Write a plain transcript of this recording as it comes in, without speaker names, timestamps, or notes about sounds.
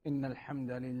إن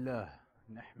الحمد لله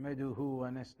نحمده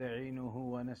ونستعينه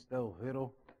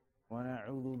ونستغفره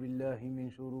ونعوذ بالله من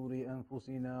شرور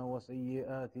أنفسنا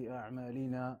وسيئات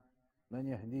أعمالنا من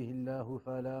يهده الله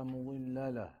فلا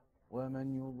مضل له ومن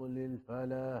يضلل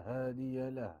فلا هادي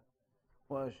له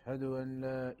وأشهد أن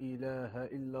لا إله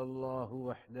إلا الله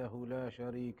وحده لا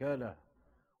شريك له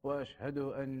وأشهد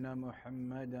أن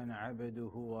محمدا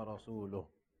عبده ورسوله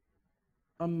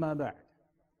أما بعد.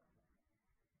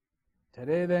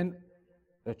 Today then,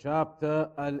 the chapter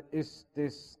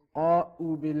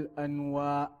Al-Istisqa'u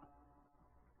bil-Anwa'.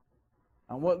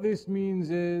 And what this means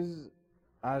is,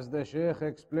 as the Shaykh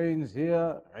explains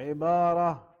here,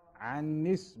 عبارة عن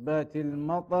نسبة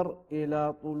المطر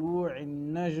إلى طلوع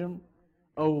النجم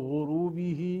أو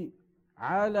غروبه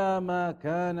على ما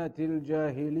كانت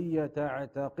الجاهلية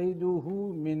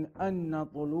تعتقده من أن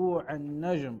طلوع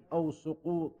النجم أو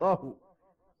سقوطه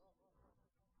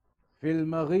في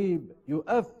المغيب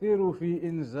يؤثر في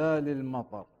إنزال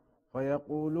المطر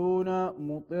فيقولون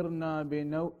مطرنا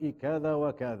بنوء كذا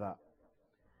وكذا.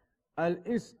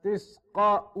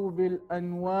 الاستسقاء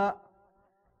بالأنواء,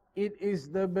 it is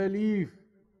the belief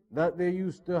that they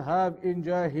used to have in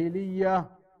Jahiliyyah,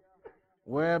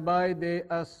 whereby they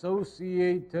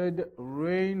associated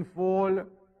rainfall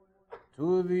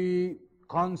to the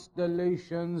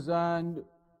constellations and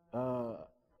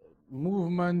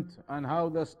movement and how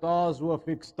the stars were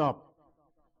fixed up,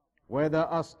 whether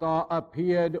a star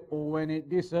appeared or when it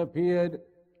disappeared,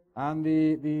 and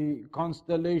the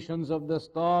constellations of the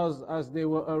stars as they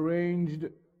were arranged,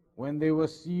 when they were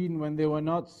seen, when they were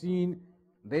not seen,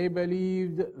 they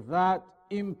believed that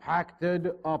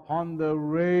impacted upon the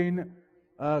rain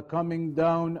coming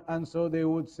down, and so they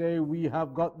would say, we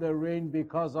have got the rain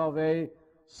because of a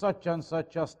such and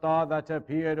such a star that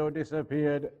appeared or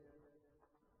disappeared.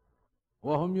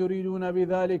 وهم يريدون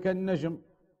بذلك النجم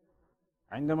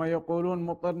عندما يقولون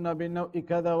مطرنا بالنوء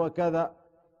كذا وكذا,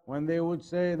 when they would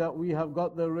say that we have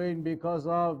got the rain because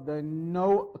of the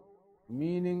naw',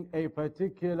 meaning a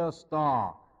particular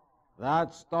star.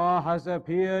 That star has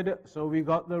appeared, so we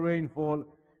got the rainfall.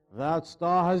 That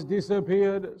star has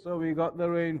disappeared, so we got the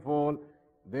rainfall.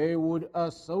 They would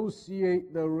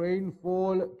associate the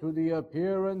rainfall to the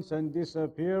appearance and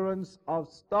disappearance of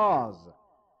stars.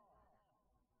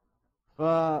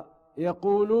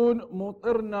 فيقولون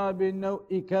مطرنا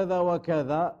بالنوء كذا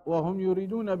وكذا وهم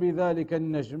يريدون بذلك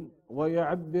النجم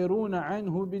ويعبرون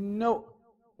عنه بالنوء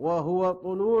وهو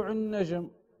طلوع النجم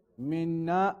من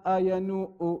ناء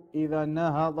ينوء إذا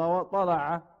نهض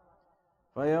وطلع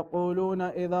فيقولون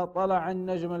إذا طلع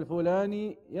النجم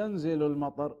الفلاني ينزل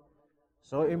المطر.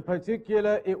 So in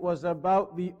particular it was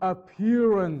about the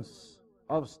appearance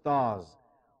of stars.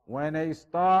 When a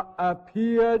star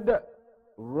appeared,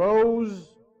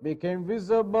 rose, became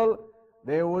visible,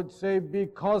 they would say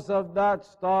because of that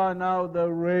star now the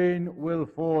rain will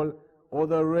fall, or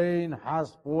the rain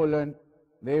has fallen.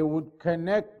 They would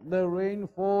connect the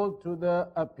rainfall to the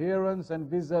appearance and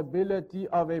visibility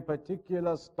of a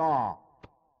particular star.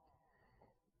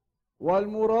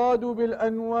 والمراد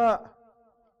بالأنواء,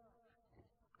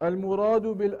 المراد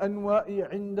بالأنواء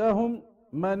عندهم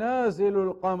منازل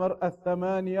القمر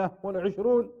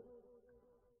 28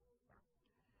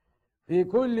 في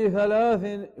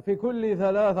كل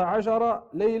 13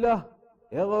 ليلة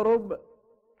يغرب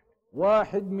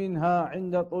واحد منها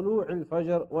عند طلوع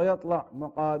الفجر ويطلع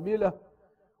مقابله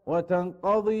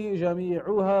وتنقضي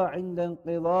جميعها عند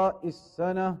انقضاء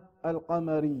السنة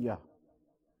القمرية.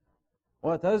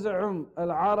 وتزعم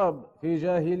العرب في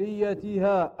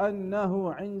جاهليتها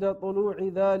أنه عند طلوع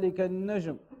ذلك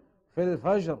النجم في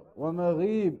الفجر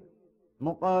ومغيب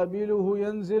مقابله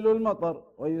ينزل المطر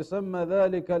ويسمى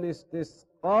ذلك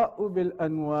الاستسقاء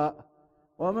بالأنواء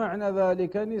ومعنى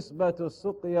ذلك نسبة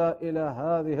السقيا إلى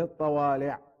هذه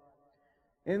الطوالع.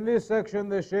 In this section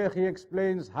the Shaykh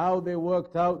explains how they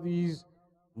worked out these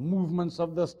movements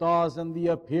of the stars and the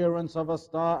appearance of a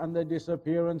star and the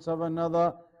disappearance of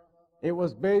another. It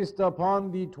was based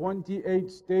upon the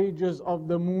 28 stages of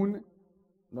the moon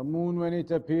when it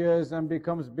appears and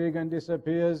becomes big and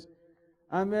disappears.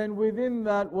 And then within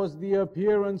that was the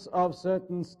appearance of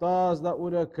certain stars that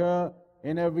would occur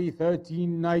in every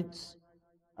 13 nights.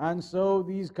 And so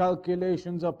these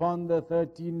calculations upon the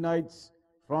 13 nights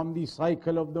from the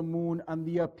cycle of the moon and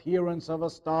the appearance of a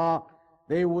star,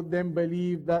 they would then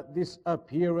believe that this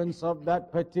appearance of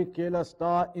that particular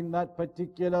star in that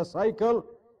particular cycle,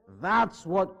 that's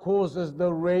what causes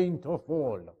the rain to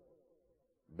fall.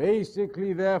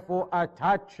 Basically, therefore,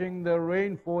 attaching the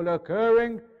rainfall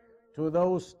occurring to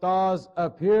those stars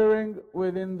appearing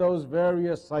within those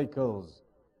various cycles.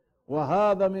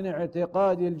 وهذا من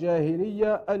اعتقاد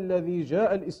الجاهلية الذي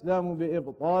جاء الإسلام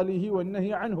بإبطاله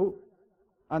والنهي عنه.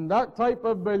 And that type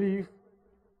of belief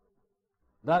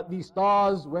that the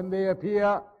stars, when they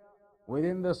appear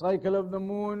within the cycle of the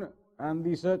moon and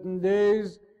the certain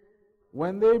days,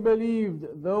 when they believed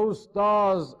those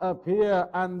stars appear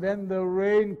and then the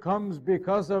rain comes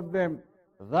because of them,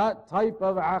 that type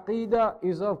of aqidah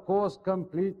is of course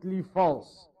completely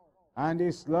false. And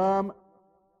Islam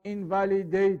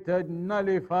invalidated,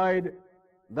 nullified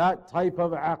that type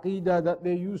of aqidah that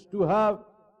they used to have.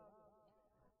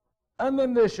 And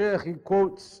then the Shaykh, he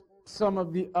quotes some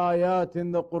of the ayat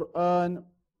in the Quran.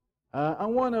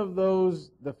 And one of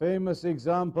those, the famous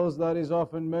examples that is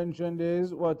often mentioned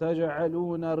is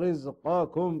وَتَجْعَلُونَ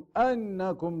رِزْقَكُمْ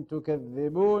أَنَّكُمْ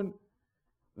تُكَذِّبُونَ,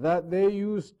 that they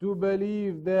used to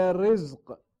believe their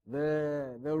rizq,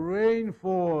 the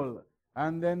rainfall,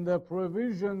 and then the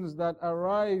provisions that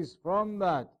arise from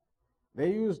that. They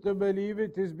used to believe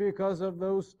it is because of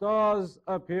those stars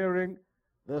appearing,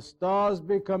 the stars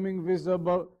becoming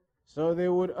visible. So they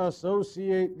would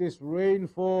associate this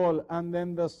rainfall and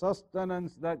then the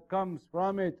sustenance that comes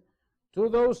from it to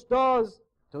those stars,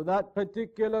 to that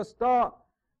particular star.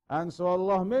 And so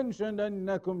Allah mentioned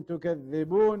أَنَّكُمْ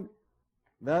تُكَذِّبُونَ,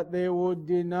 that they would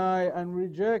deny and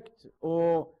reject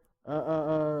or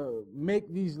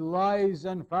make these lies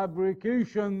and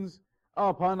fabrications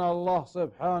upon Allah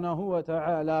subhanahu wa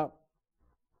ta'ala,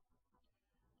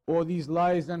 or these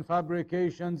lies and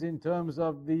fabrications in terms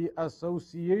of the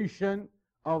association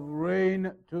of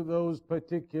rain to those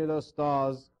particular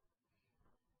stars.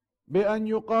 بأن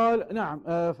يقال نعم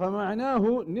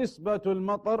فمعناه نسبة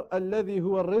المطر الذي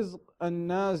هو الرزق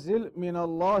النازل من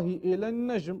الله إلى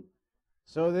النجم.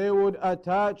 So they would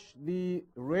attach the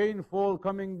rainfall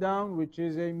coming down, which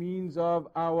is a means of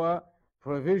our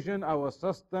provision, our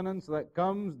sustenance that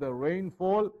comes, the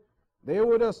rainfall. They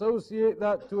would associate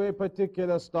that to a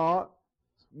particular star.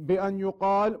 بأن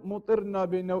يقال مطرنا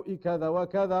بنوء كذا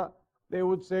وكذا. They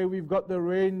would say we've got the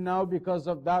rain now because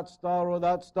of that star or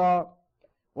that star.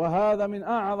 وهذا من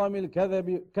أعظم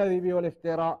الكذب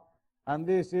والافتراء. And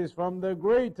this is from the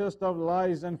greatest of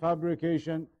lies and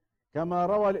fabrication. كما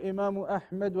روى الإمام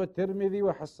أحمد والترمذي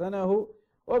وحسنه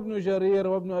وابن جرير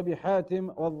وابن أبي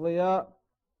حاتم والضياء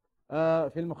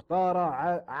في المختارة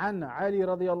عن علي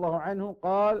رضي الله عنه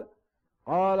قال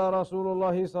قال رسول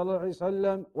الله صلى الله عليه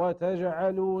وسلم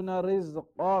وتجعلون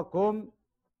رزقكم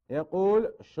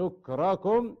يقول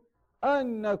شكركم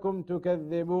أنكم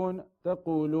تكذبون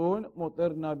تقولون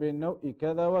مطرنا بالنوء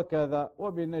كذا وكذا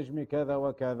وبالنجم كذا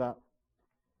وكذا.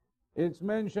 It's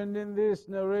mentioned in this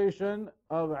narration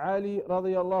of Ali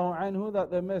radiallahu anhu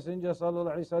that the Messenger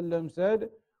sallallahu alaihi wasallam said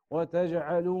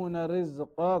وَتَجْعَلُونَ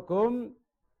رِزْقَكُمْ,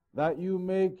 that you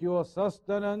make your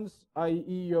sustenance, i.e.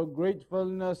 your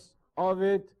gratefulness of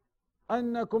it,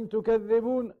 أَنَّكُمْ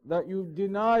تُكَذِّبُونَ, that you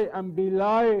deny and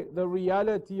belie the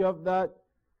reality of that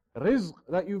rizq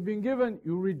that you've been given.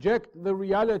 You reject the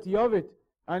reality of it,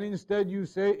 and instead you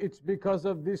say it's because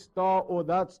of this star or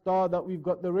that star that we've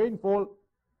got the rainfall.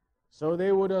 So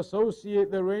they would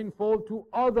associate the rainfall to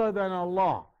other than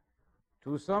Allah,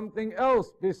 to something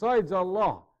else besides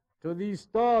Allah, to these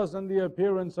stars and the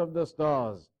appearance of the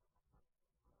stars.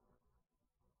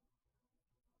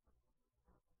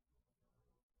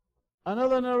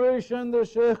 Another narration the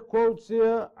Shaykh quotes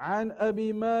here عن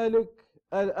أبي مالك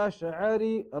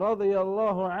الأشعري رضي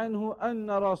الله عنه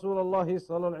أن رسول الله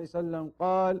صلى الله عليه وسلم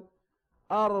قال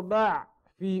أربع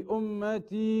في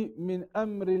أمتي من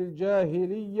أمر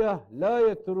الجاهلية لا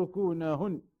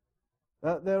يتركونهن,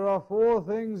 that there are 4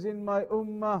 things in my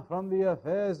ummah from the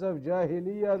affairs of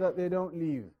jahiliyyah that they don't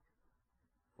leave.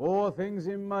 4 things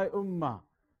in my ummah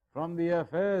from the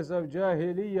affairs of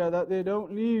jahiliyyah that they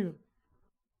don't leave.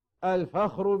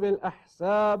 الفخر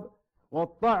بالأحساب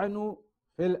والطعن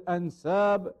في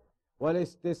الأنساب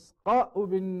والاستسقاء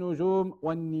بالنجوم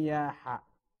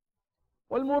والنياحة.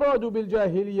 والمراد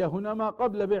بالجاهلية هنا ما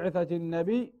قبل بعثة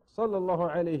النبي صلى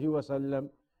الله عليه وسلم،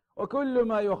 وكل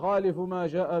ما يخالف ما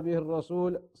جاء به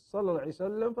الرسول صلى الله عليه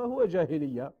وسلم فهو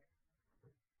جاهلية.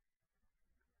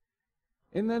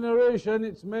 In the narration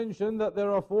it's mentioned that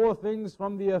there are 4 things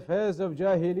from the affairs of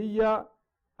jahiliyyah,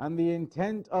 and the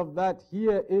intent of that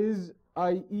here is,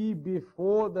 i.e.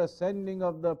 before the sending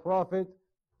of the Prophet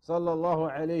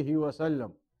sallallahu alaihi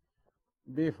wasallam.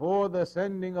 Before the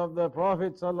sending of the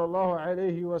Prophet sallallahu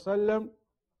alaihi wasallam,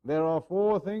 there are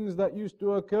 4 things that used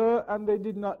to occur and they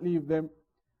did not leave them.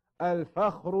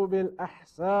 الفخر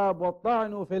بالأحساب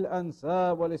والطعن في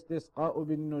الأنساب والاستسقاء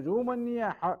بالنجوم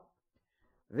والنياحة.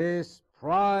 This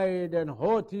pride and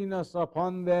haughtiness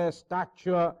upon their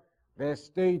stature, their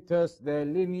status, their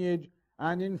lineage,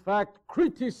 and in fact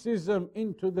criticism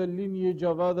into the lineage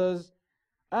of others.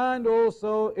 And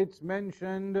also it's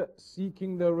mentioned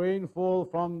seeking the rainfall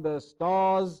from the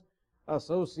stars,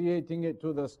 associating it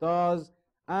to the stars,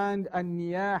 and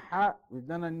an-niyaha. We've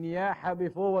done an-niyaha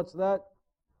before. What's that?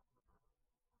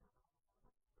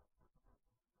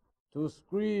 To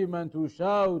scream and to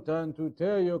shout and to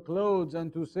tear your clothes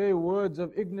and to say words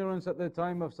of ignorance at the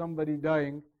time of somebody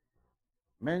dying.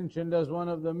 Mentioned as one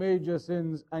of the major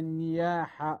sins,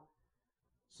 an-niyaha.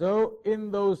 So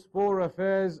in those four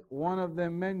affairs, one of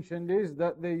them mentioned is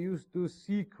that they used to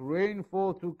seek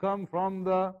rainfall to come from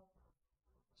the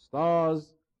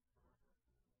stars.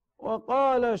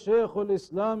 وقال شيخ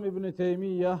الإسلام ابن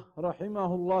تيمية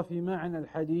رحمه الله في معنى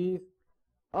الحديث: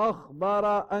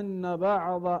 أخبر أن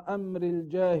بعض أمر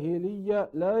الجاهلية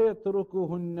لا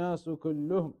يتركه الناس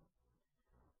كلهم.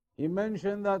 He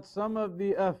mentioned that some of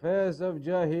the affairs of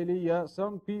Jahiliyyah,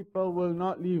 some people will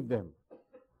not leave them.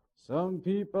 Some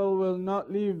people will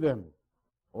not leave them.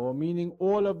 Or meaning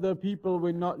all of the people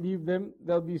will not leave them.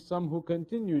 There'll be some who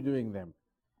continue doing them.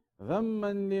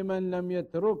 ذَمًّا لِمَنْ لَمْ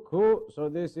يَتْرُكْهُ. So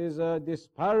this is a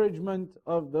disparagement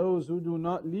of those who do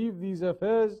not leave these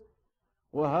affairs.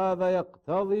 وهذا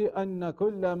يقتضي أن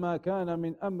كل ما كان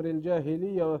من أمر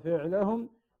الجاهلية وفعلهم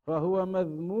فهو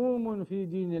مذموم في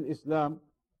دين الإسلام.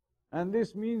 And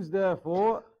this means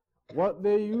therefore what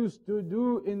they used to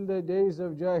do in the days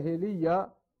of Jahiliyyah,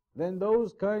 then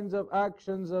those kinds of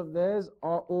actions of theirs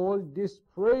are all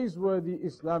dispraiseworthy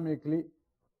Islamically.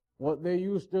 What they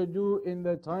used to do in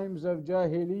the times of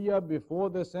Jahiliyyah before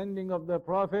the sending of the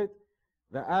Prophet,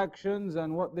 the actions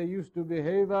and what they used to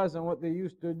behave as and what they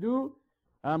used to do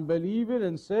and believe in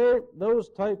and say, those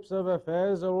types of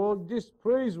affairs are all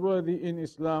dispraiseworthy in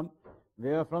Islam.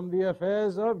 They are from the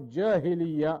affairs of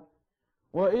Jahiliyyah.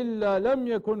 وإلا لم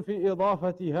يكن في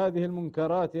إضافة هذه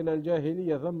المنكرات إلى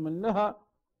الجاهلية ذما لها.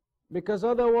 Because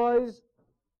otherwise,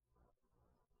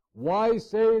 why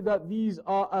say that these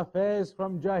are affairs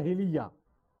from Jahiliyyah?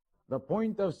 The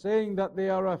point of saying that they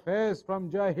are affairs from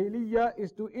Jahiliyyah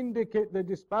is to indicate the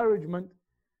disparagement.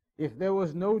 If there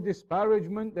was no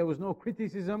disparagement, there was no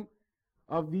criticism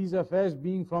of these affairs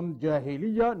being from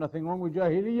Jahiliyyah, nothing wrong with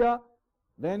Jahiliyyah,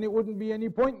 then it wouldn't be any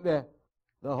point there.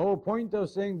 The whole point of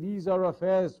saying these are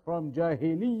affairs from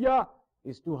Jahiliyyah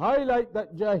is to highlight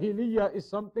that Jahiliyyah is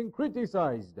something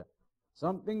criticized,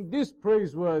 something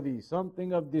dispraiseworthy,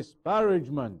 something of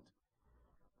disparagement.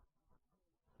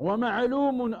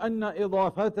 ومعلوم أن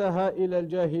إضافتها إلى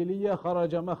الجاهلية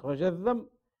خرج مخرج الذم.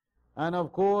 And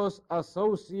of course,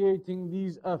 associating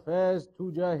these affairs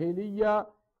to Jahiliyyah,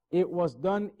 it was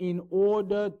done in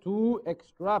order to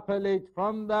extrapolate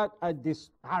from that a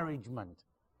disparagement,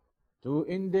 to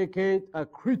indicate a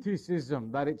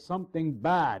criticism that it's something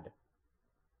bad.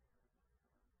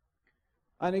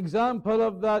 An example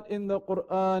of that in the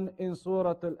Quran in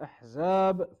Surah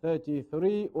Al-Ahzab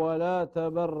 33, وَلَا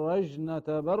تَبَرَّجْنَ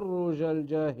تَبَرُّجَ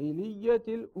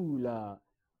الْجَاهِلِيَّةِ الْأُولَى.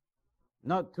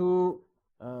 Not to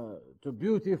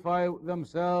beautify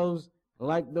themselves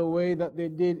like the way that they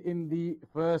did in the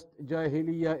first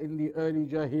Jahiliyyah, in the early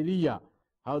Jahiliyyah,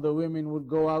 how the women would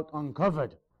go out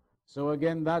uncovered. So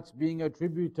again, that's being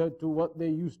attributed to what they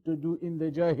used to do in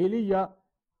the Jahiliyyah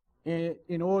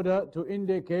in order to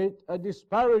indicate a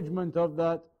disparagement of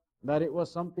that it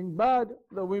was something bad.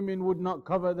 The women would not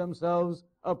cover themselves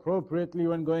appropriately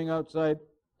when going outside.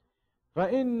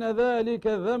 فَإِنَّ ذَلِكَ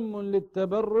ذَمٌّ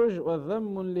لِلتَّبَرُّجِ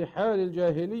وَذَمٌّ لِحَالِ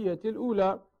الْجَاهِلِيَّةِ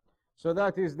الْأُولَى. So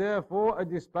that is therefore a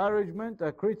disparagement,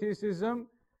 a criticism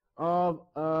of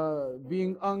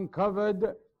being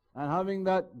uncovered and having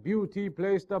that beauty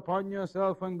placed upon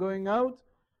yourself when going out.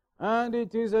 And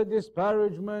it is a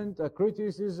disparagement, a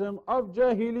criticism of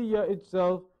Jahiliyyah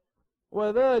itself.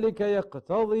 وَذَلِكَ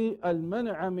يَقْتَضِي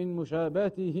الْمَنْعَ مِنْ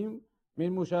مُشَابَهَتِهِمْ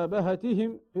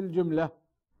فِي الْجُمْلَةِ.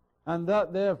 And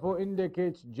that therefore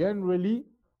indicates generally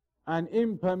an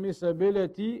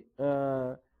impermissibility,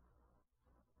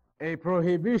 a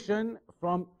prohibition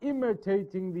from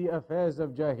imitating the affairs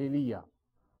of Jahiliyyah.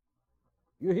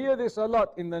 You hear this a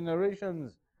lot in the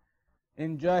narrations.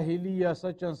 In Jahiliyyah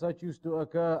such and such used to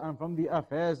occur, and from the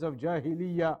affairs of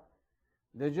Jahiliyyah.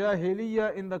 The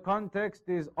Jahiliyyah in the context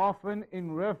is often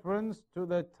in reference to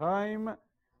the time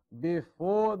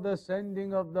before the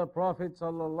sending of the Prophet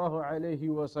sallallahu alaihi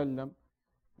wasallam.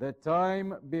 The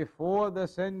time before the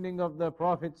sending of the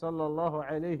Prophet sallallahu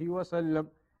alaihi wasallam.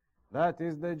 That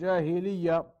is the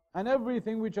Jahiliyyah. And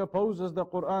everything which opposes the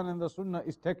Quran and the Sunnah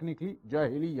is technically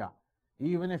Jahiliyyah,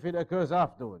 even if it occurs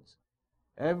afterwards.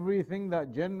 Everything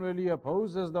that generally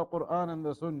opposes the Quran and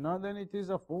the Sunnah, then it is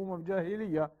a form of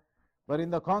Jahiliyyah. But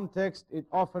in the context, it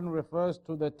often refers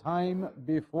to the time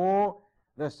before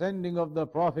the sending of the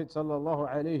Prophet sallallahu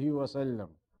alaihi wasallam.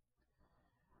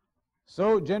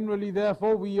 So generally,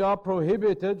 therefore, we are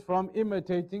prohibited from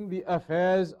imitating the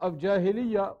affairs of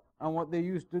Jahiliyyah and what they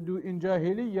used to do in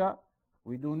Jahiliyyah.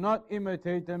 We do not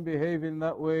imitate and behave in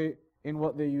that way in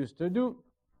what they used to do.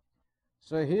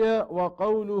 So here,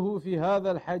 وَقَوْلُهُ فِي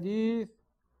هَذَا الْحَدِيثِ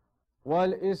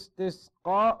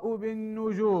وَالْإِسْتِسْقَاءُ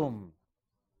بِالنُّجُومِ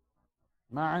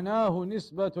معناه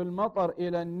نسبة المطر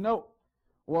إلى النوء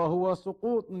وهو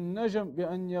سقوط النجم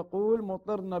بأن يقول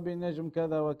مطرنا بنجم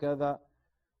كذا وكذا.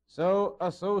 So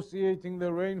associating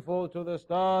the rainfall to the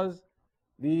stars,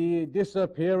 the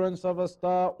disappearance of a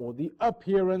star or the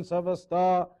appearance of a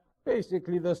star,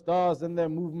 basically the stars and their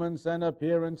movements and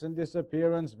appearance and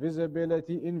disappearance,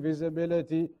 visibility,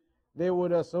 invisibility, they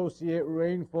would associate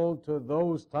rainfall to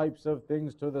those types of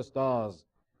things, to the stars.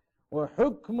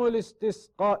 وحكم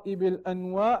الاستسقاء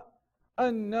بالأنواء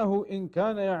أنه إن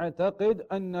كان يعتقد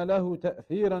أن له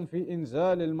تأثيرا في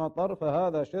إنزال المطر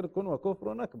فهذا شرك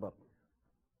وكفر أكبر.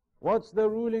 What's the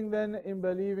ruling then in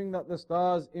believing that the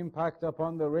stars impact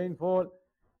upon the rainfall?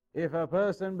 If a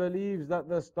person believes that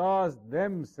the stars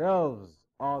themselves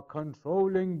are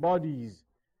controlling bodies,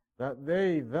 that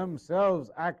they themselves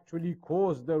actually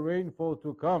cause the rainfall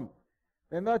to come,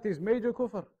 then that is major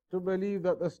kufr, to believe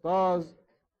that the stars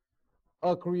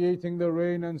are creating the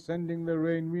rain and sending the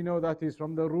rain. We know that is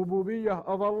from the rububiyyah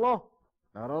of Allah.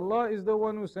 That Allah is the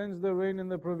one who sends the rain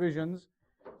and the provisions.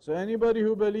 So anybody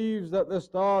who believes that the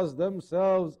stars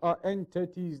themselves are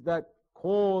entities that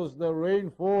cause the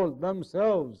rainfall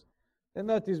themselves, then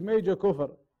that is major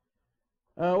kufr.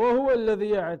 وَهُوَ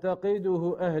الَّذِي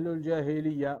يَعْتَقِدُهُ أَهْلُ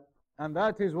الْجَاهِلِيَّةِ. And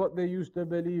that is what they used to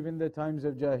believe in the times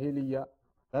of Jahiliyyah,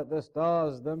 that the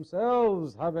stars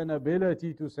themselves have an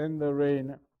ability to send the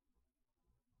rain.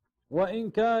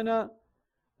 وإن كان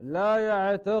لا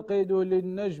يعتقد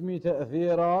للنجم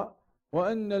تأثيرا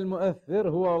وأن المؤثر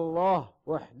هو الله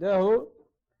وحده.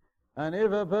 And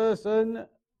if a person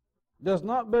does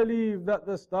not believe that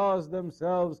the stars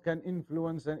themselves can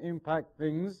influence and impact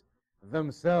things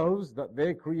themselves, that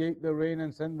they create the rain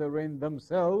and send the rain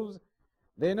themselves,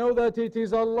 they know that it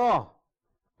is Allah.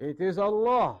 It is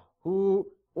Allah who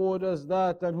orders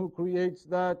that and who creates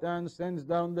that and sends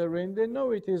down the rain. They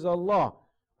know it is Allah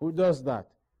who does that.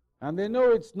 And they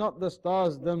know it's not the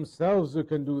stars themselves who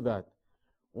can do that.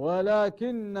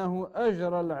 وَلَكِنَّهُ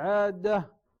أَجْرَ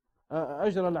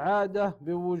الْعَادَةِ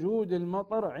بِوُجُودِ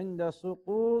الْمَطَرِ عِنْدَ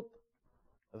سُقُوطِ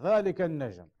ذَلِكَ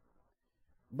النَّجْمِ.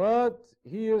 But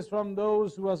he is from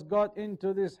those who has got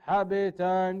into this habit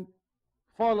and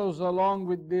follows along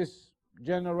with this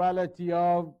generality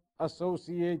of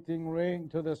associating rain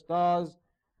to the stars,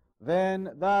 then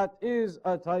that is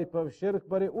a type of shirk,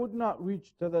 but it would not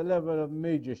reach to the level of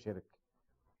major shirk.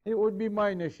 It would be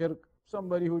minor shirk,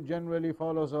 somebody who generally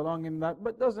follows along in that,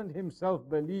 but doesn't himself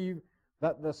believe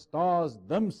that the stars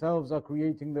themselves are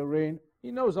creating the rain.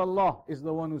 He knows Allah is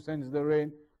the one who sends the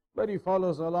rain, but he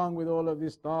follows along with all of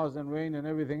these stars and rain and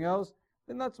everything else,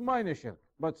 then that's minor shirk.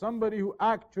 But somebody who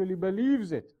actually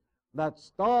believes it, that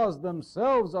stars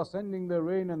themselves are sending the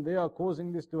rain and they are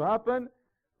causing this to happen,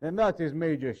 then that is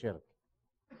major shirk.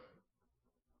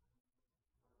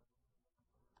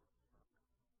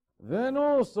 Then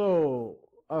also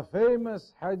a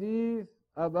famous hadith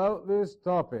about this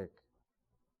topic.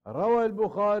 روى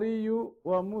البخاري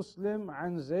ومسلم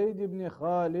عن زيد بن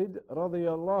خالد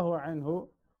رضي الله عنه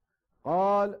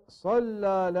قال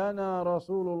صلى لنا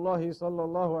رسول الله صلى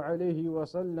الله عليه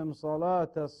وسلم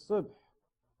صلاة الصبح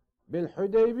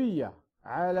بالحديبية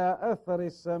على أثر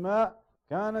السماء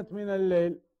كانت من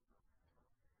الليل.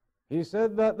 He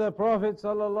said that the Prophet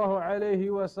sallallahu alaihi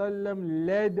wasallam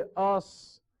led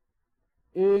us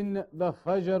in the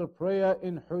Fajr prayer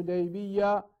in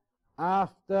Hudaybiyah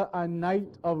after a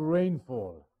night of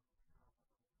rainfall.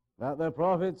 That the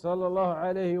Prophet sallallahu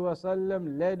alaihi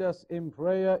wasallam led us in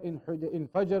prayer in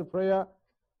Fajr prayer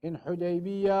in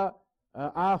Hudaybiyah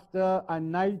after a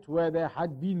night where there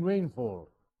had been rainfall.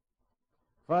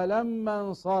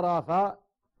 فَلَمَّا انصَرَفَ.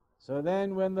 So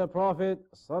then when the Prophet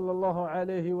sallallahu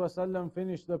alaihi wasallam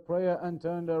finished the prayer and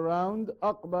turned around,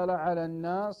 أَقْبَلَ عَلَى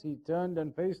النَّاسِ. He turned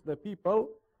and faced the people.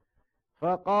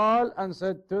 فَقَالَ. And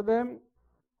said to them,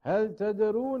 هَلْ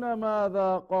تَدْرُونَ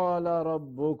مَاذَا قَالَ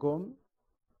رَبُّكُمْ.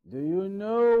 Do you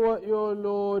know what your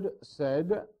Lord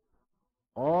said?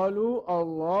 قَالُوا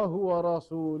اللَّهُ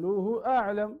وَرَسُولُهُ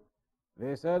أَعْلَمُ.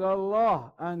 They said,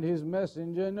 Allah and His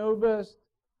Messenger know best.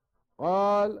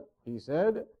 قال. He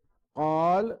said,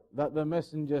 قال, that the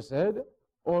Messenger said,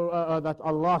 or that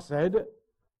Allah said,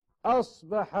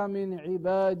 أصبح من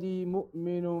عبادي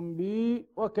مؤمن بي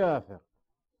وكافر.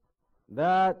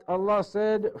 that Allah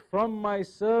said, from my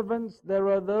servants there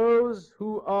are those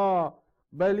who are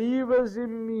believers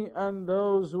in me and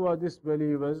those who are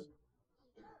disbelievers.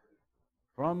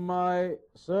 From my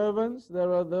servants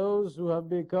there are those who have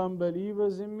become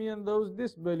believers in me and those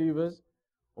disbelievers.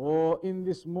 Or in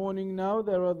this morning now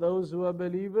there are those who are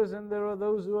believers and there are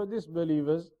those who are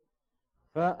disbelievers.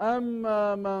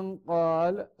 فَأَمَّا مَنْ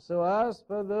قَالَ, so as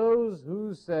for those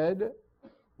who said,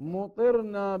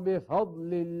 مُطِرْنَا بِفَضْلِ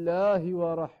اللَّهِ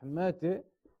وَرَحْمَتِهِ,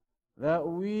 that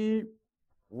we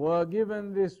were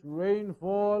given this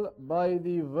rainfall by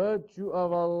the virtue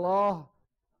of Allah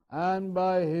and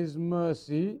by His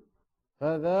mercy,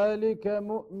 فَذَلِكَ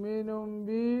مُؤْمِنٌ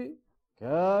بِي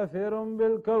كَافِرٌ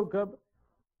بِالْكَوْكَبِ,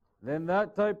 then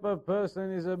that type of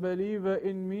person is a believer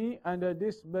in me and a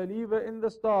disbeliever in the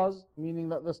stars, meaning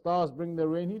that the stars bring the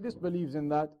rain. He disbelieves in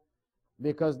that,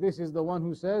 because this is the one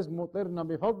who says,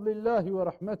 مُطِرْنَا بِفَضْلِ اللَّهِ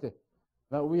وَرَحْمَتِهِ,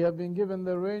 that we have been given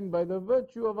the rain by the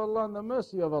virtue of Allah and the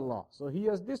mercy of Allah. So he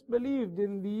has disbelieved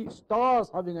in the stars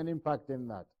having an impact in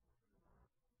that.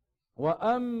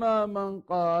 وَأَمَّا مَنْ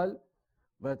قَالَ,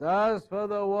 but as for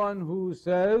the one who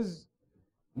says,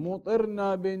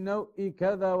 مُطِرْنَا بِالنَّوْءِ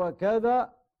كَذَا وَكَذَا,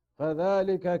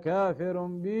 فَذَلِكَ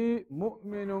كَافِرٌ بِي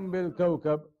مُؤْمِنٌ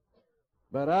بِالْكَوْكَبِ,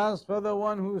 but as for the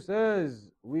one who says,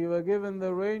 we were given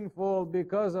the rainfall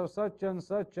because of such and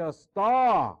such a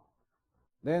star,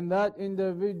 then that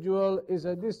individual is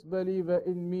a disbeliever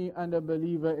in me and a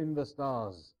believer in the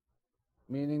stars.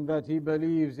 Meaning that he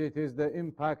believes it is the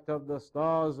impact of the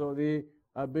stars or the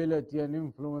ability and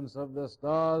influence of the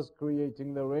stars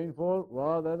creating the rainfall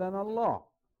rather than Allah.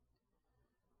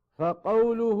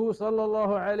 فقوله صلى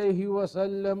الله عليه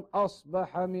وسلم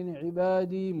أصبح من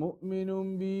عبادي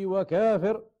مؤمن بي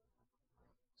وكافر.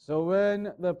 So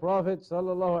when the Prophet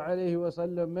صلى الله عليه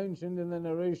وسلم mentioned in the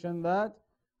narration that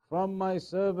from my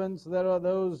servants there are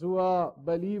those who are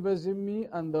believers in me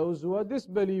and those who are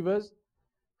disbelievers,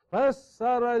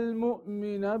 فسر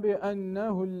المؤمن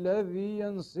بأنه الذي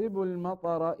ينسب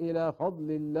المطر إلى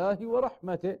فضل الله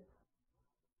ورحمته.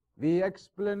 The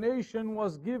explanation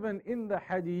was given in the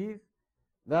hadith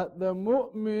that the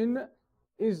mu'min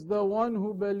is the one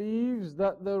who believes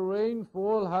that the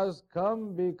rainfall has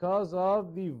come because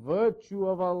of the virtue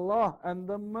of Allah and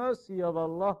the mercy of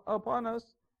Allah upon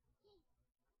us.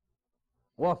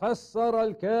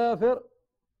 وَفَسَّرَ الْكَافِرُ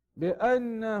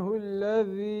بأنه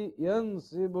الذي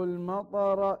ينسب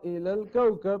المطر إلى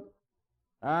الكوكب.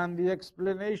 And the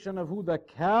explanation of who the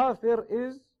kafir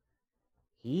is,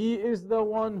 he is the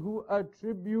one who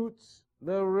attributes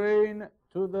the rain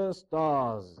to the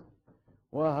stars.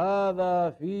 وهذا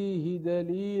فيه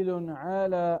دليل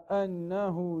على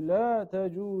أنه لا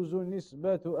تجوز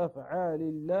نسبة أفعال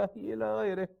الله إلى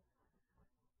غيره.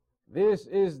 This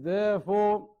is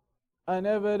therefore an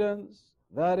evidence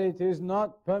that it is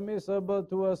not permissible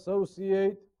to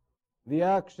associate the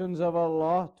actions of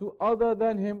Allah to other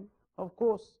than Him. Of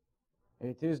course,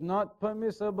 it is not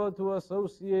permissible to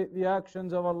associate the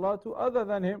actions of Allah to other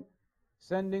than Him.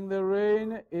 Sending the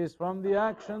rain is from the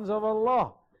actions of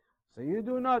Allah. So you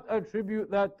do not attribute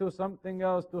that to something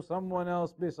else, to someone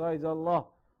else besides Allah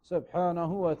subhanahu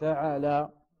wa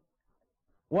ta'ala.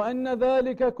 وَأَنَّ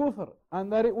ذَلِكَ كُفْرٌ,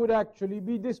 and that it would actually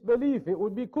be disbelief. It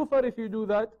would be kufr if you do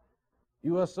that.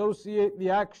 You associate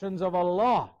the actions of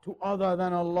Allah to other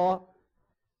than Allah.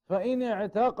 فإن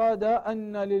اعتقد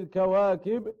أن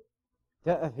للكواكب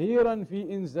تأثيرا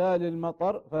في إنزال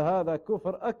المطر فهذا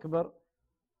كفر أكبر.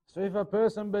 So if a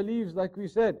person believes, like we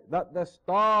said, that the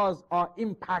stars are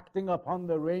impacting upon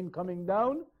the rain coming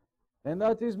down, then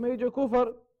that is major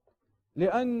kufr.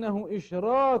 لأنه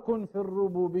إشراك في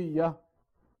الربوبية,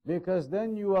 because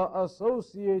then you are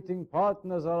associating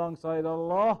partners alongside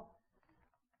Allah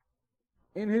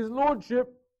in His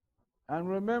Lordship. And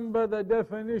remember the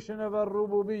definition of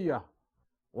ar-rububiyyah.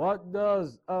 What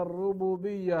does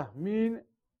ar-rububiyyah mean?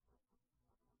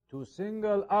 To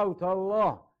single out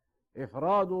Allah.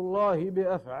 Ifradullahi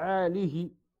bi'af'alihi.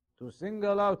 To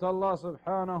single out Allah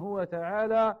subhanahu wa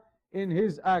ta'ala in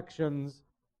His actions.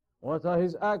 What are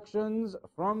His actions?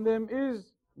 From them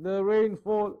is the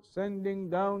rainfall. Sending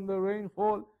down the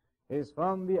rainfall is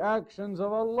from the actions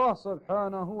of Allah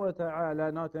subhanahu wa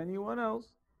ta'ala, not anyone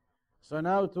else. So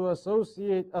now to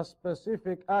associate a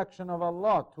specific action of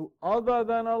Allah to other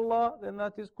than Allah, then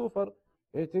that is kufr.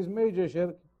 It is major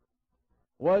shirk.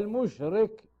 وَالْمُشْرِكْ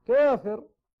كَافِرٌ,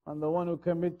 and the one who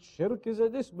commits shirk is a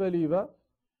disbeliever.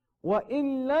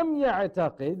 وَإِن لَمْ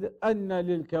يَعْتَقِدْ أَنَّ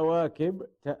لِلْكَوَاكِبْ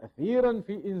تَأْثِيرًا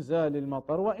فِي إِنزَالِ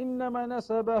الْمَطَرِ وَإِنَّمَا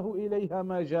نَسَبَهُ إِلَيْهَا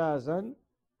مَجَازًا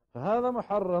فهذا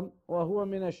محرم وهو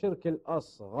من الشرك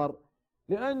الأصغر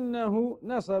لأنه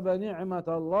نسب نعمة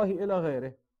الله إلى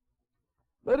غيره.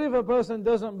 But if a person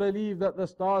doesn't believe that the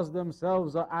stars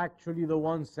themselves are actually the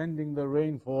ones sending the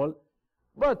rainfall,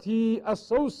 but he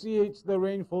associates the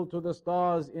rainfall to the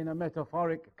stars in a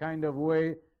metaphoric kind of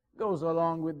way, goes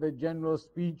along with the general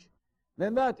speech,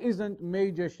 then that isn't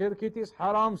major shirk. It is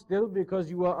haram still, because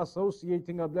you are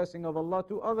associating a blessing of Allah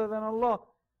to other than Allah.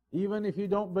 Even if you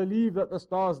don't believe that the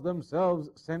stars themselves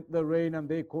sent the rain and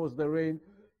they caused the rain,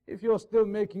 if you're still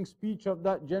making speech of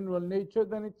that general nature,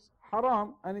 then it's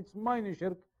haram and it's minor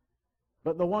shirk.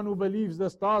 But the one who believes the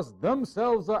stars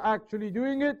themselves are actually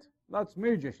doing it, that's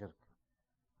major shirk.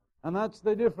 And that's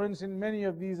the difference in many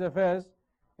of these affairs.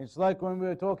 It's like when we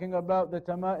were talking about the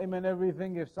tama'im and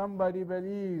everything. If somebody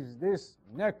believes this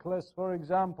necklace, for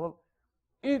example,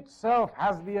 itself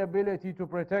has the ability to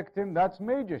protect him, that's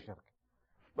major shirk.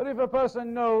 But if a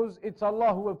person knows it's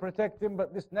Allah who will protect him,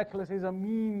 but this necklace is a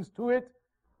means to it,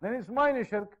 then it's minor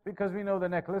shirk, because we know the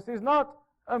necklace is not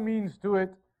a means to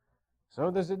it.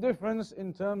 So there's a difference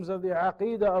in terms of the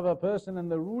aqeedah of a person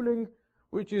and the ruling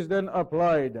which is then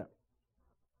applied.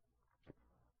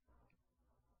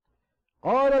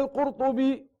 قال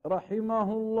القرطبي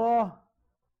رحمه الله,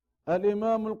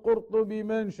 الإمام القرطبي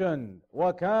mentioned,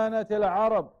 وكانت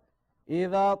العرب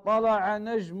إذا طلع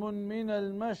نجم من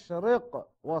المشرق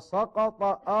وسقط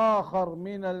آخر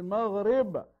من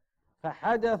المغرب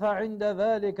فحدث عند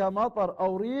ذلك مطر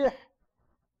أو ريح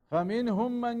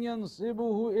فمنهم من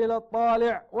ينسبه إلى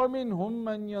الطالع ومنهم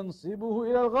من ينسبه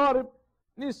إلى الغارب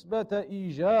نسبة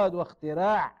إيجاد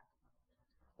واختراع،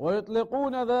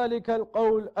 ويطلقون ذلك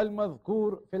القول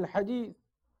المذكور في الحديث،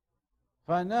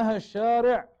 فنهى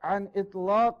الشارع عن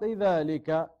إطلاق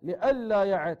ذلك لئلا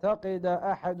يعتقد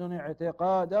أحد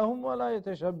اعتقادهم ولا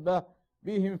يتشبه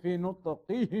بهم في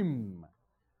نطقهم.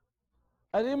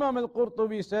 Al-Imam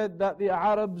al-Qurtubi said that the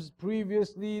Arabs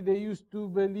previously, they used to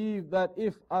believe that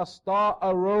if a star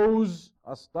arose,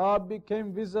 a star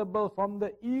became visible from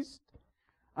the east,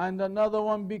 and another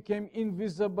one became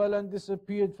invisible and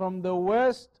disappeared from the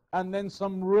west, and then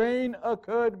some rain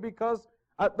occurred, because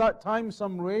at that time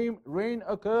some rain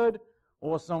occurred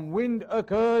or some wind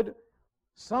occurred.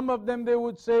 Some of them, they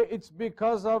would say it's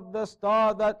because of the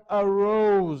star that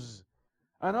arose,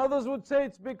 and others would say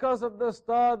it's because of the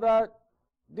star that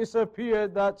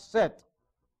disappeared, that set,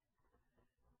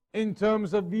 in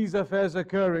terms of these affairs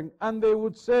occurring. And they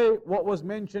would say what was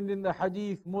mentioned in the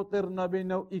hadith, مُطِرْنَ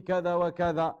بِنَوْءِ كَذَا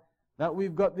وَكَذَا, that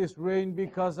we've got this rain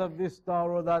because of this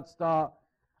star or that star.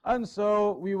 And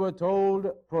so we were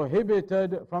told,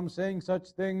 prohibited from saying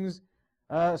such things,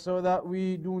 so that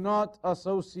we do not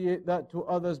associate that to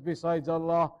others besides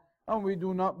Allah, and we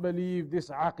do not believe this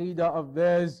aqeedah of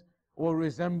theirs or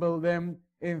resemble them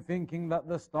in thinking that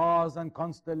the stars and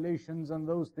constellations and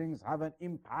those things have an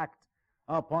impact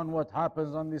upon what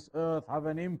happens on this earth, have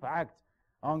an impact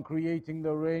on creating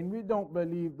the rain. We don't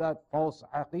believe that false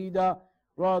aqeedah.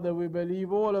 Rather, we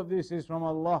believe all of this is from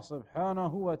Allah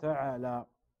subhanahu wa ta'ala.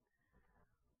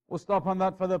 We'll stop on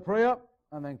that for the prayer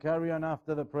and then carry on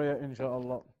after the prayer,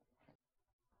 inshaAllah.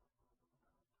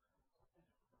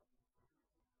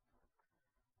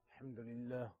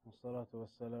 Alhamdulillah, wassalatu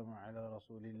wassalamu ala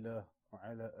rasulillah wa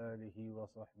ala alihi wa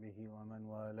sahbihi wa man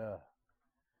walah.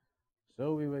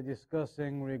 So we were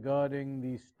discussing regarding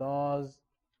the stars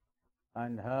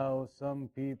and how some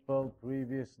people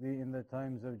previously in the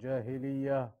times of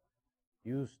Jahiliyyah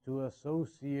used to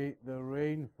associate the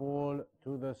rainfall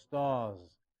to the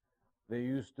stars. They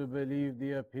used to believe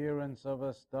the appearance of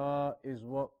a star is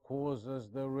what causes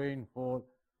the rainfall.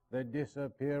 The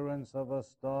disappearance of a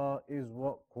star is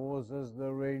what causes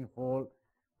the rainfall.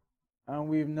 And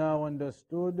we've now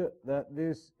understood that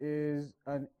this is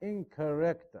an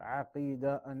incorrect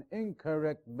aqeedah, an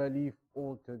incorrect belief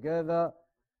altogether.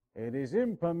 It is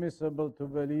impermissible to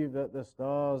believe that the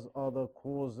stars are the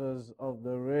causes of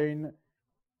the rain.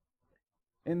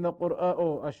 In the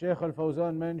Quran, Shaykh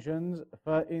al-Fawzan mentions,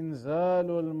 فَإِنزَالُ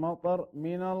الْمَطَرِ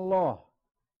مِنَ اللَّهِ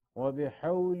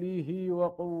وَبِحَوْلِهِ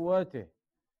وَقُوَّتِهِ.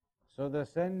 So the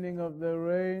sending of the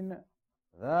rain,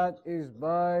 that is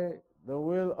by the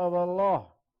will of Allah,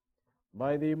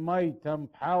 by the might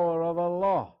and power of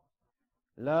Allah.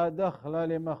 لا دخل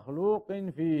لمخلوق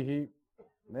فيه.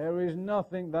 There is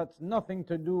nothing, that's nothing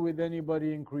to do with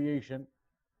anybody in creation.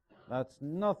 That's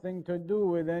nothing to do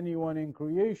with anyone in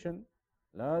creation.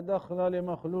 لا دخل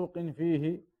لمخلوق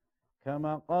فيه.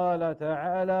 كما قال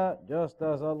تعالى, just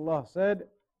as Allah said,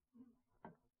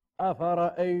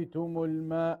 أفرأيتم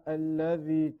الماء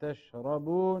الذي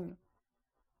تشربون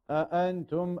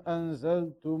أأنتم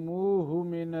أنزلتموه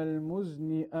من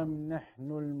المزن أم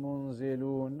نحن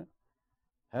المنزلون.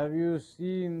 Have you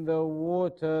seen the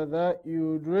water that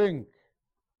you drink?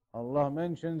 Allah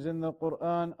mentions in the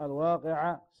Quran,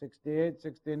 Al-Waqi'ah 68,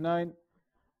 69,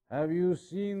 have you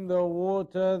seen the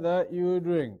water that you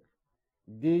drink?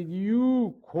 Did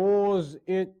you cause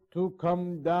it to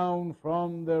come down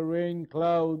from the rain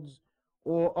clouds,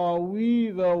 or are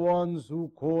we the ones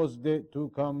who caused it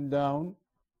to come down?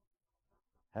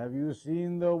 Have you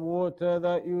seen the water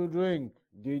that you drink?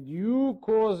 Did you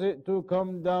cause it to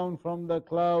come down from the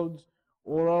clouds,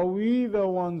 or are we the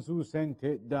ones who sent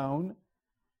it down?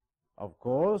 Of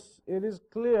course, it is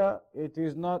clear it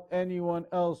is not anyone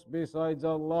else besides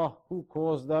Allah who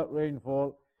caused that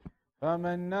rainfall.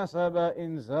 فمن نسب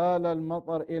إنزال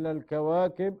المطر إلى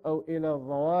الكواكب أو إلى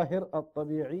الظواهر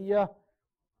الطبيعية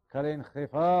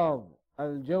كالانخفاض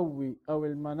الجوي أو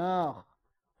المناخ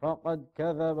فقد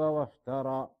كذب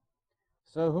وافترى.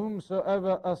 So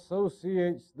whomsoever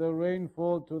associates the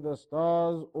rainfall to the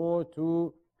stars or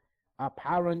to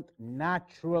apparent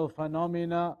natural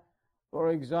phenomena,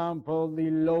 for example, the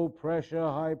low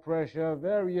pressure, high pressure,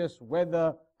 various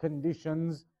weather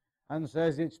conditions, and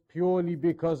says it's purely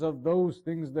because of those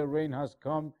things the rain has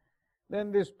come,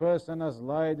 then this person has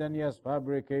lied and he has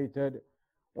fabricated.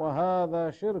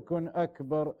 وَهَذَا شِرْكٌ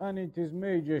أَكْبَرٌ, and it is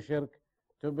major shirk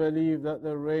to believe that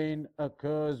the rain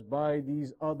occurs by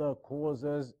these other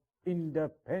causes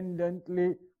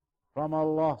independently from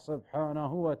Allah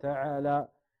subhanahu wa ta'ala.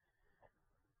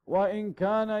 وَإِنْ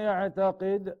كَانَ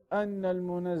يَعْتَقِدْ أَنَّ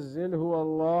الْمُنَزِّلُ هُوَ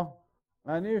اللَّهُ,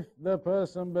 and if the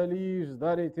person believes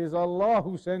that it is Allah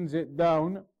who sends it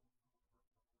down,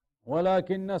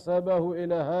 وَلَكِنْ نَسَبَهُ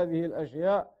إِلَى هَذِهِ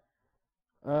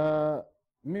الْأَشْيَاءِ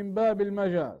مِنْ بَابِ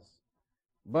الْمَجَازِ,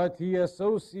 but he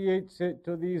associates it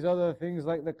to these other things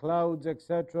like the clouds,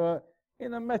 etc.,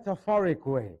 in a metaphoric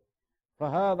way.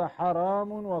 فَهَذَا حَرَامٌ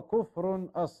وَكُفْرٌ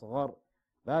أَصْغَرٌ,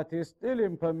 that is still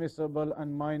impermissible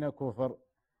and minor kufr.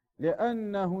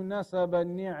 لأنه نسب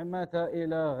النعمة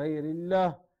إلى غير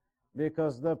الله,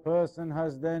 because the person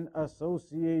has then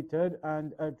associated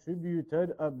and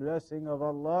attributed a blessing of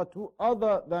Allah to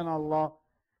other than Allah.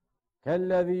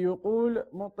 كالذي يقول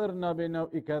مطرنا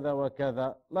بنوء كذا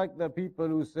وكذا, like the people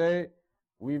who say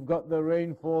we've got the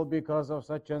rainfall because of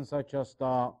such and such a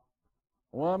star.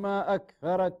 وما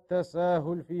أكثر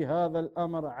التساهل في هذا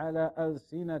الأمر على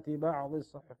ألسنة بعض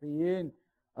الصحفيين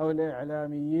أو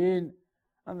الإعلاميين.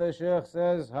 And the Shaykh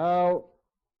says how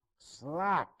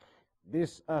slack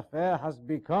this affair has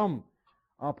become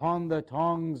upon the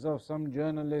tongues of some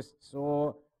journalists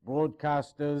or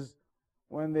broadcasters,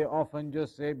 when they often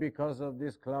just say because of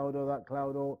this cloud or that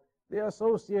cloud, or they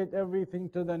associate everything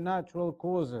to the natural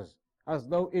causes as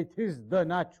though it is the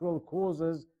natural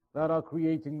causes that are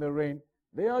creating the rain.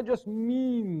 They are just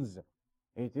means.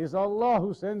 It is Allah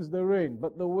who sends the rain,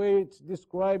 but the way it's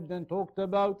described and talked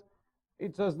about,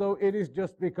 it's as though it is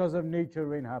just because of nature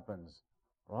rain happens.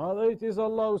 Rather, it is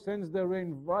Allah who sends the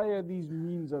rain via these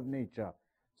means of nature.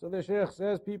 So the Shaykh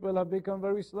says people have become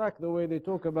very slack the way they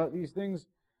talk about these things.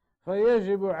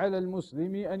 فَيَجِبُ عَلَى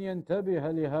الْمُسْلِمِ أَنْ يَنْتَبِهَ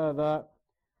لِهَذَا.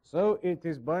 So it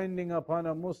is binding upon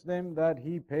a Muslim that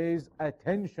he pays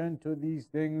attention to these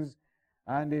things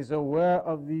and is aware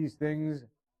of these things.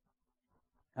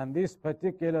 And this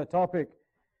particular topic,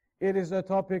 it is a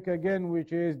topic again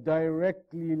which is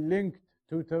directly linked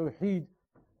to Tawheed.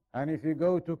 And if you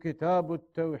go to Kitab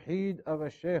al-Tawheed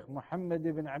of Shaykh Muhammad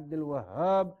ibn Abdul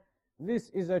Wahhab, this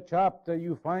is a chapter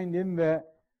you find in there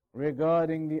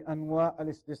regarding the anwa,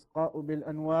 al-istisqa'u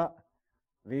bil-anwa,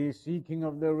 the seeking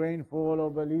of the rainfall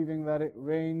or believing that it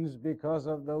rains because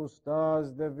of those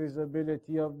stars, the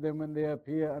visibility of them when they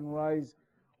appear and rise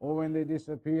or when they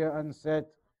disappear and set.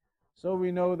 So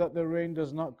we know that the rain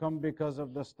does not come because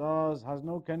of the stars, has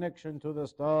no connection to the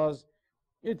stars.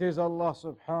 It is Allah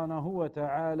subhanahu wa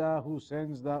ta'ala who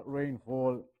sends that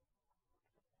rainfall.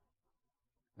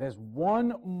 There's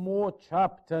one more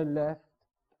chapter left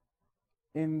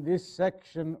in this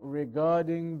section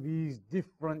regarding these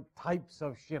different types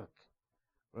of shirk.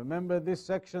 Remember, this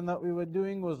section that we were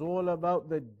doing was all about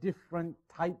the different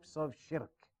types of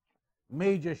shirk,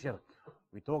 major shirk.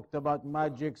 We talked about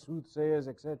magic, soothsayers,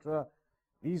 etc.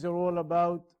 These are all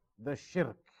about the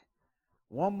shirk.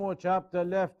 One more chapter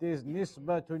left is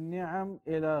Nisbatun Ni'am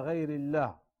ila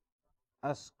ghayrillah,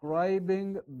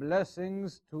 ascribing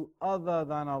blessings to other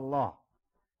than Allah.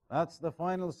 That's the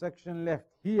final section left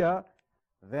here.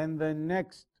 Then the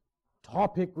next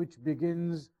topic which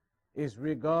begins is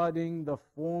regarding the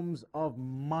forms of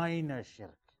minor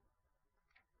shirk.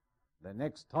 The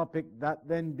next topic that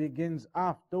then begins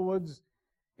afterwards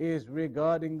is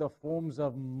regarding the forms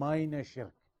of minor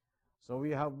shirk. So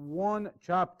we have one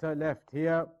chapter left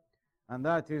here, and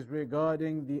that is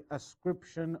regarding the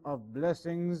ascription of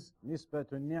blessings,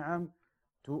 nisbatun ni'am,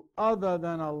 to other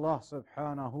than Allah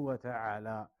subhanahu wa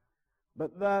ta'ala.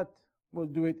 But that we'll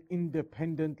do it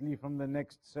independently from the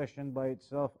next session by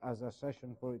itself as a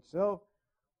session for itself.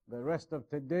 The rest of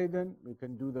today then, we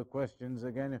can do the questions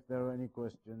again if there are any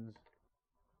questions.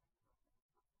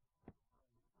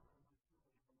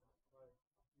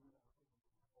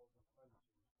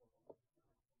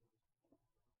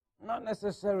 Not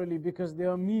necessarily, because they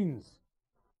are means.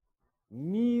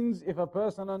 Means, if a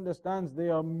person understands they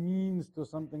are means to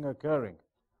something occurring,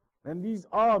 then these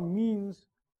are means.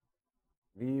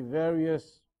 The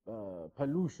various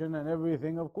pollution and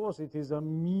everything, of course, it is a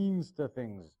means to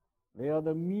things. They are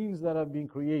the means that have been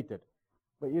created.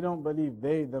 But you don't believe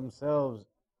they themselves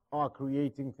are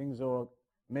creating things or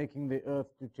making the earth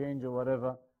to change or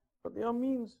whatever. But they are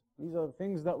means. These are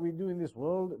things that we do in this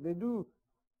world. They do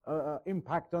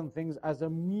impact on things as a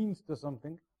means to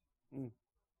something.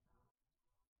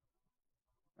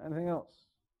 Anything else?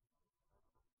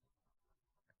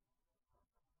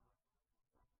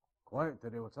 Quiet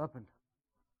today, what's happened?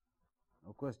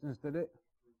 No questions today?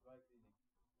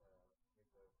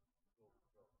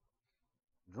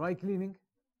 Dry cleaning?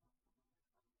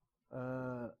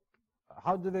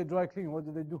 How do they dry clean? What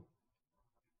do they do?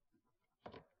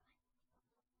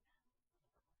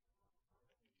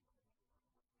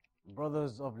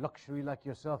 Brothers of luxury like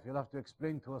yourself, you'll have to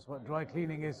explain to us what dry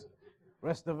cleaning is.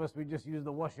 Rest of us, we just use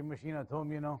the washing machine at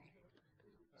home, you know.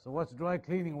 So what's dry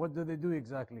cleaning? What do they do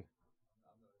exactly?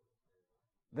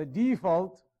 The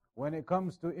default, when it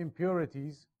comes to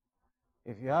impurities,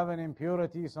 if you have an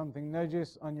impurity, something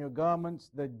najis on your garments,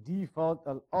 the default,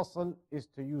 al-asl, is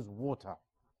to use water.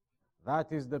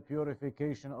 That is the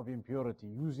purification of impurity,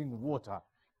 using water.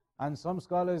 And some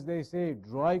scholars, they say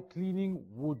dry cleaning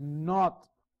would not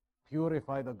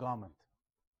purify the garment.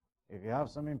 If you have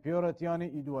some impurity on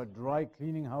it, you do a dry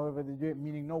cleaning, however they do it,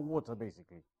 meaning no water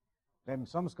basically. Then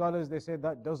some scholars, they say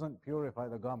that doesn't purify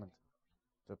the garment.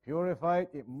 To purify it,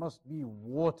 it must be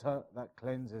water that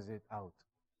cleanses it out.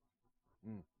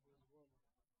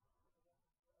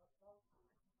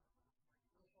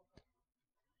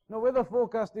 No, weather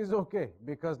forecast is okay,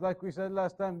 because like we said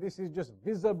last time, this is just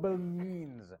visible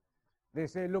means. They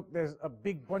say, look, there's a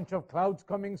big bunch of clouds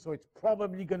coming, so it's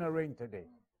probably going to rain today.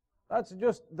 That's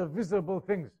just the visible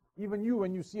things. Even you,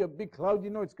 when you see a big cloud, you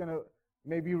know it's going to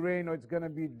maybe rain or it's going to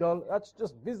be dull. That's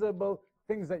just visible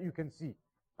things that you can see.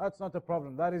 That's not a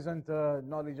problem. That isn't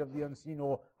knowledge of the unseen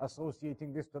or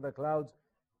associating this to the clouds.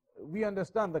 We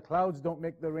understand the clouds don't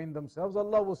make the rain themselves.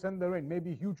 Allah will send the rain.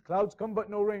 Maybe huge clouds come but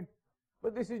no rain.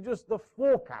 But this is just the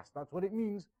forecast. That's what it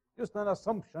means. Just an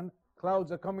assumption.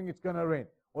 Clouds are coming, it's going to rain.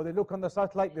 Or they look on the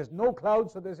satellite, there's no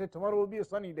clouds, so they say tomorrow will be a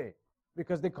sunny day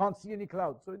because they can't see any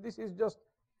clouds. So this is just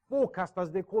forecast,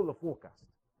 as they call the forecast.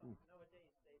 Nowadays,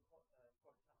 they forecast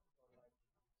for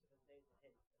like 7 days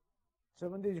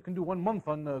ahead. 7 days, you can do 1 month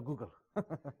on Google.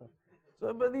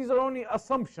 So, but these are only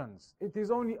assumptions. It is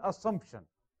only assumption.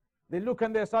 They look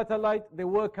on their satellite, they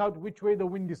work out which way the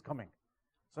wind is coming.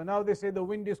 So now they say the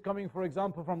wind is coming, for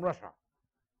example, from Russia.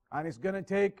 And it's going to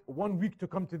take 1 week to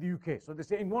come to the UK. So they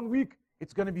say in 1 week,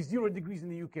 it's going to be 0 degrees in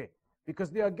the UK.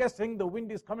 Because they are guessing the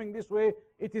wind is coming this way,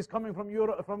 it is coming from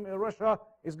Europe, from Russia,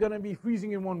 it's going to be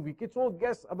freezing in 1 week. It's all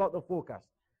guess about the forecast.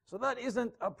 So that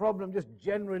isn't a problem, just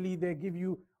generally they give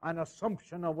you an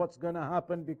assumption of what's going to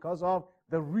happen because of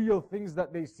the real things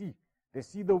that they see. They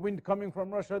see the wind coming from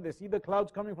Russia, they see the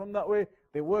clouds coming from that way,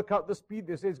 they work out the speed,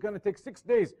 they say it's going to take 6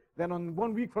 days, then on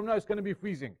 1 week from now it's going to be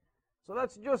freezing. So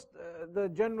that's just the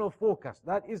general forecast.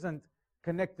 That isn't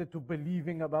connected to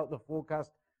believing about the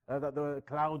forecast, that the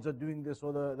clouds are doing this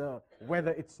or the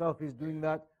weather itself is doing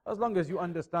that, as long as you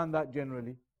understand that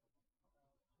generally.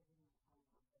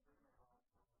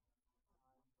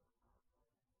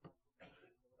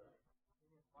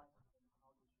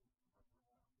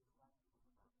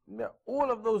 All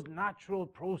of those natural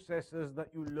processes that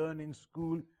you learn in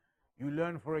school, you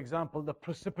learn, for example, the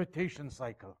precipitation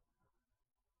cycle.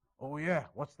 Oh yeah,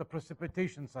 what's the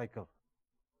precipitation cycle?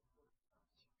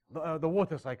 The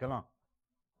water cycle, huh?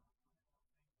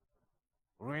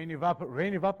 Rain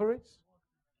evaporates.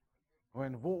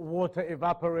 When water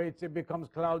evaporates, it becomes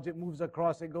clouds, it moves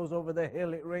across, it goes over the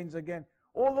hill, it rains again.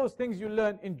 All those things you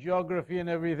learn in geography and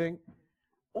everything.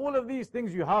 All of these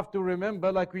things you have to remember,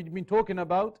 like we've been talking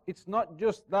about. It's not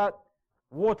just that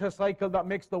water cycle that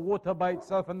makes the water by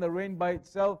itself and the rain by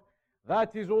itself.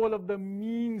 That is all of the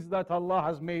means that Allah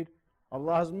has made.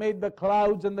 Allah has made the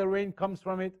clouds and the rain comes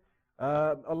from it.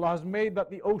 Allah has made that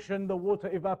the ocean, the water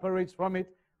evaporates from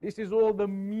it. This is all the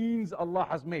means Allah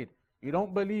has made. You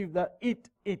don't believe that it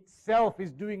itself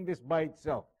is doing this by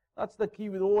itself. That's the key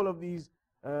with all of these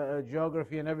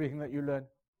geography and everything that you learn.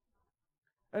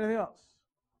 Anything else?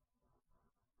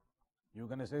 You were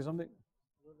going to say something?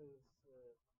 One is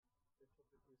the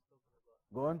topic we're talking about,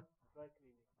 Go on. dry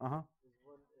cleaning. Uh-huh. There's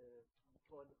one, you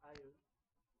put on iron,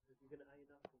 if you're going to iron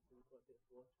up something, you put a bit of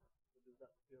water, so does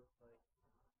that purify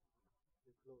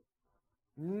your clothes?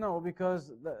 No,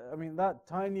 because, I mean, that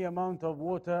tiny amount of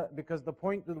water, because the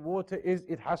point with water is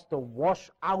it has to wash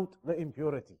out the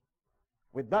impurity.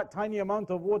 With that tiny amount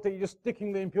of water, you're just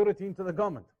sticking the impurity into the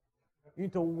garment. You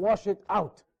need to wash it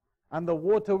out. And the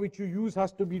water which you use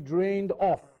has to be drained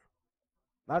off.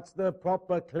 That's the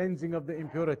proper cleansing of the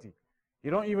impurity.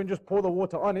 You don't even just pour the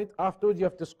water on it. Afterwards, you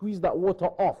have to squeeze that water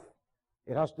off.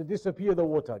 It has to disappear, the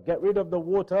water. Get rid of the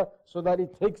water so that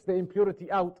it takes the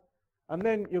impurity out. And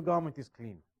then your garment is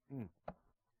clean.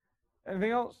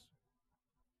 Anything else?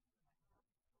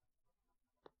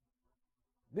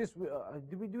 This,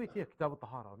 did we do it here, Kitab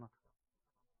al-Tahara or not?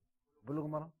 Bulugh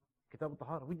al-Maram? Kitab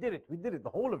al-Tahara? We did it, the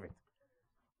whole of it.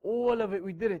 All of it,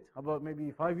 we did it, about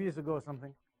maybe 5 years ago or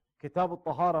something. Kitab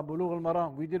al-Tahara, Bulugh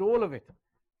al-Maram, we did all of it,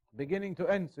 beginning to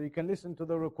end. So you can listen to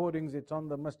the recordings, it's on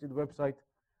the Masjid website.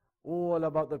 All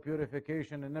about the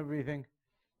purification and everything.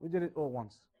 We did it all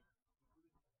once.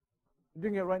 We're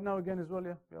doing it right now again as well,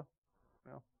 yeah.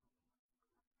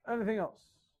 Anything else?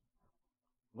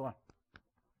 Go on.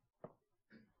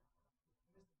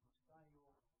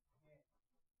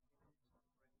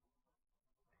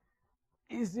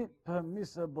 Is it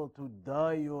permissible to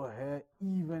dye your hair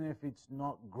even if it's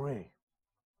not gray?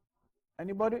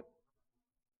 Anybody?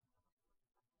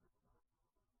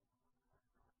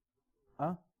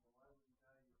 Huh?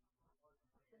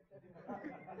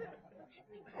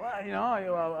 Well, you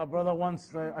know, a brother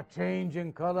wants a change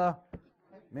in color.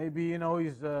 Maybe, you know,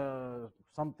 he's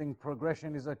something,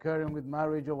 progression is occurring with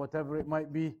marriage or whatever it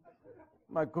might be.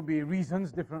 Could be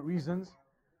reasons, different reasons.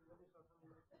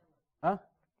 Huh?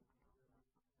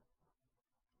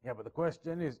 Yeah, but the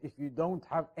question is, if you don't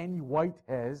have any white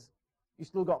hairs, you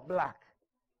still got black.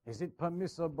 Is it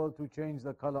permissible to change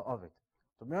the color of it?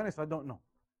 To be honest, I don't know.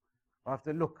 I have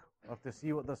to look. I have to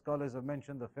see what the scholars have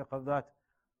mentioned, the fiqh of that.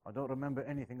 I don't remember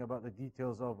anything about the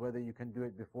details of whether you can do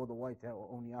it before the white hair or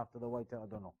only after the white hair. I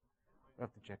don't know. We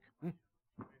have to check.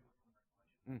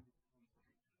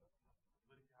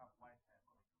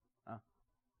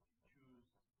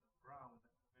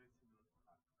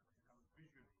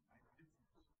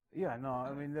 Yeah, no,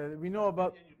 I mean, we know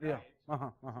about, yeah. When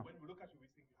we look at you, we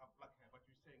think you have black hair, but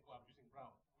you're saying, oh, I'm using brown.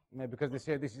 Yeah, because they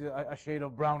say this is a shade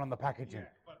of brown on the packaging.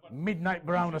 Yeah, but midnight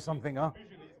brown or something, huh?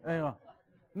 Anyway.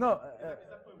 No,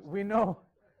 we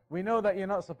know that you're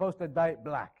not supposed to dye it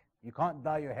black. You can't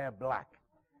dye your hair black.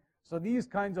 So these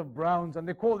kinds of browns, and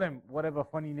they call them whatever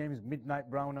funny names,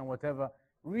 midnight brown and whatever,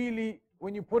 really,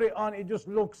 when you put it on, it just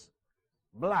looks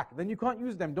black. Then you can't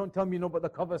use them. Don't tell me, no, but the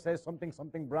cover says something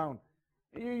brown.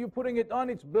 You're putting it on,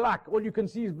 it's black. All you can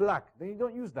see is black. Then you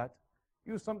don't use that.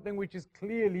 Use something which is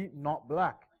clearly not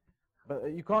black.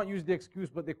 But you can't use the excuse,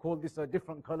 but they call this a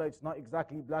different color, it's not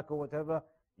exactly black or whatever.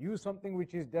 Use something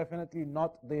which is definitely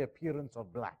not the appearance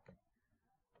of black.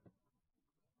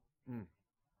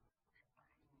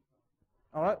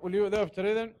 All right, we'll leave it there for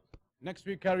today then. Next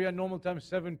week, carry on normal time,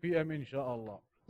 7 p.m. inshallah.